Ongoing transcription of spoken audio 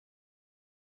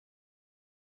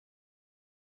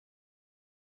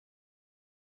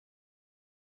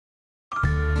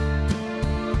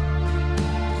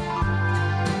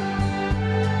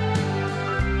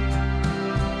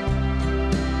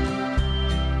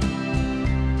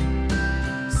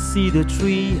see the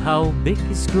tree, how big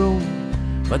it's grown.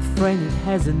 But friend, it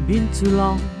hasn't been too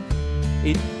long.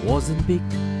 It wasn't big.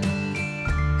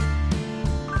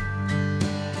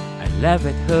 I laughed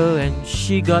at her and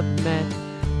she got mad.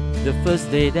 The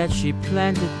first day that she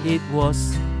planted it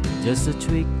was just a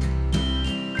twig.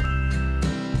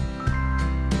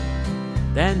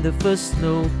 Then the first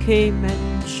snow came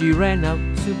and she ran out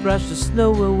to brush the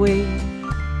snow away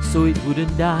so it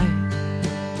wouldn't die.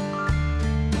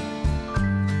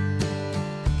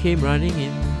 Came running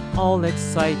in all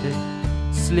excited,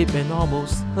 slipped and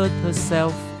almost hurt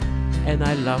herself, and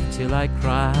I laughed till I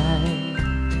cried.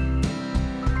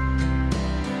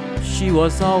 She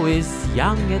was always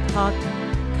young at heart,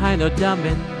 kind of dumb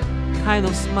and kind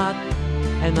of smart,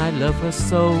 and I love her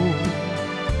so.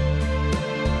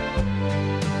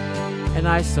 And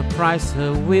I surprised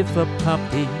her with a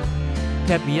puppy,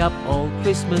 kept me up all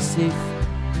Christmas Eve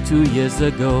 2 years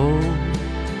ago.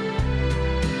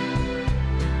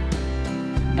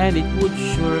 And it would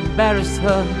sure embarrass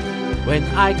her when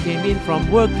I came in from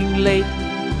working late,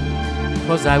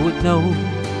 'cause I would know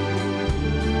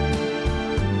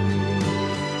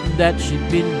that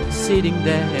she'd been sitting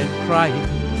there and crying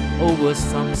over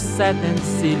some sad and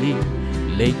silly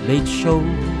late show.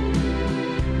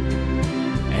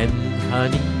 And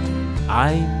honey,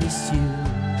 I miss you,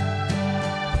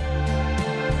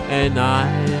 and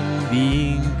I'm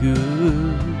being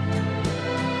good,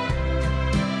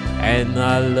 and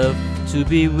I love to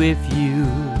be with you.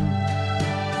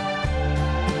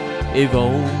 If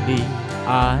only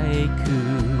I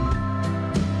could.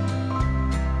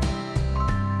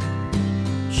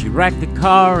 She wrecked the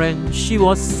car and she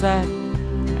was sad,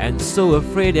 and so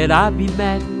afraid that I'd be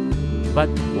mad. But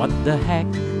what the heck?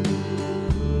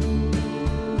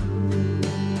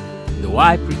 Though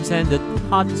I pretended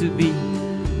hard to be,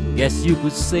 guess you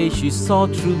could say she saw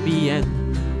through me and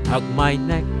hugged my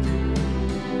neck.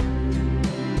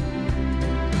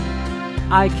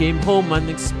 I came home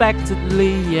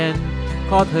unexpectedly and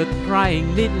caught her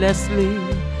crying needlessly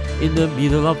in the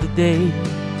middle of the day.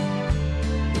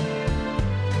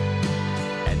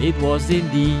 And it was in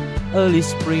the early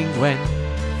spring when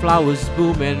flowers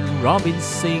bloom and robins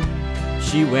sing.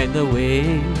 She went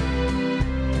away.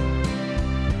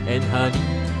 And honey,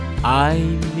 I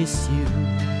miss you,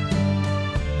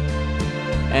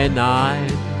 and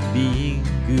I'm being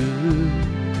good,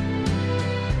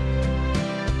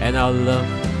 and I'll love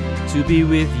to be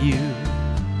with you.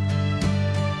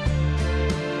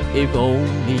 If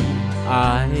only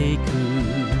I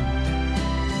could.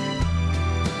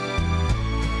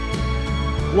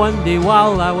 One day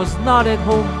while I was not at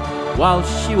home, while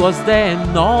she was there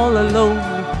and all alone,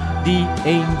 the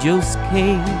angels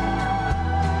came.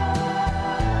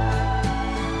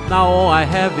 Now all I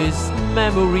have is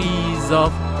memories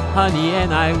of honey,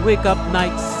 and I wake up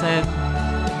nights and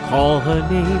call her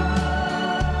name.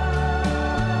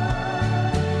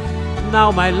 Now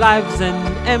my life's an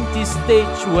empty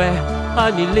stage where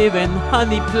honey lived and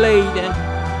honey played and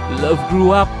love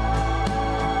grew up.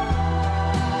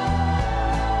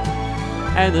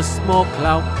 And a small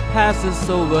cloud passes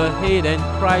overhead and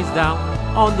cries down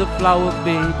on the flower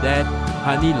bed that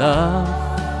honey loved.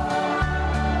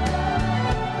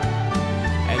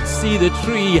 And see the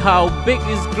tree, how big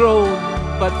it's grown.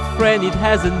 But friend, it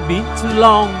hasn't been too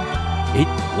long. It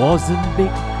wasn't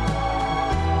big.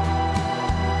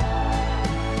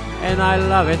 And I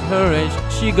laughed at her and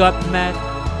she got mad.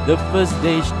 The first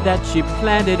day that she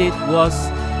planted it was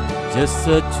just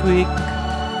a twig.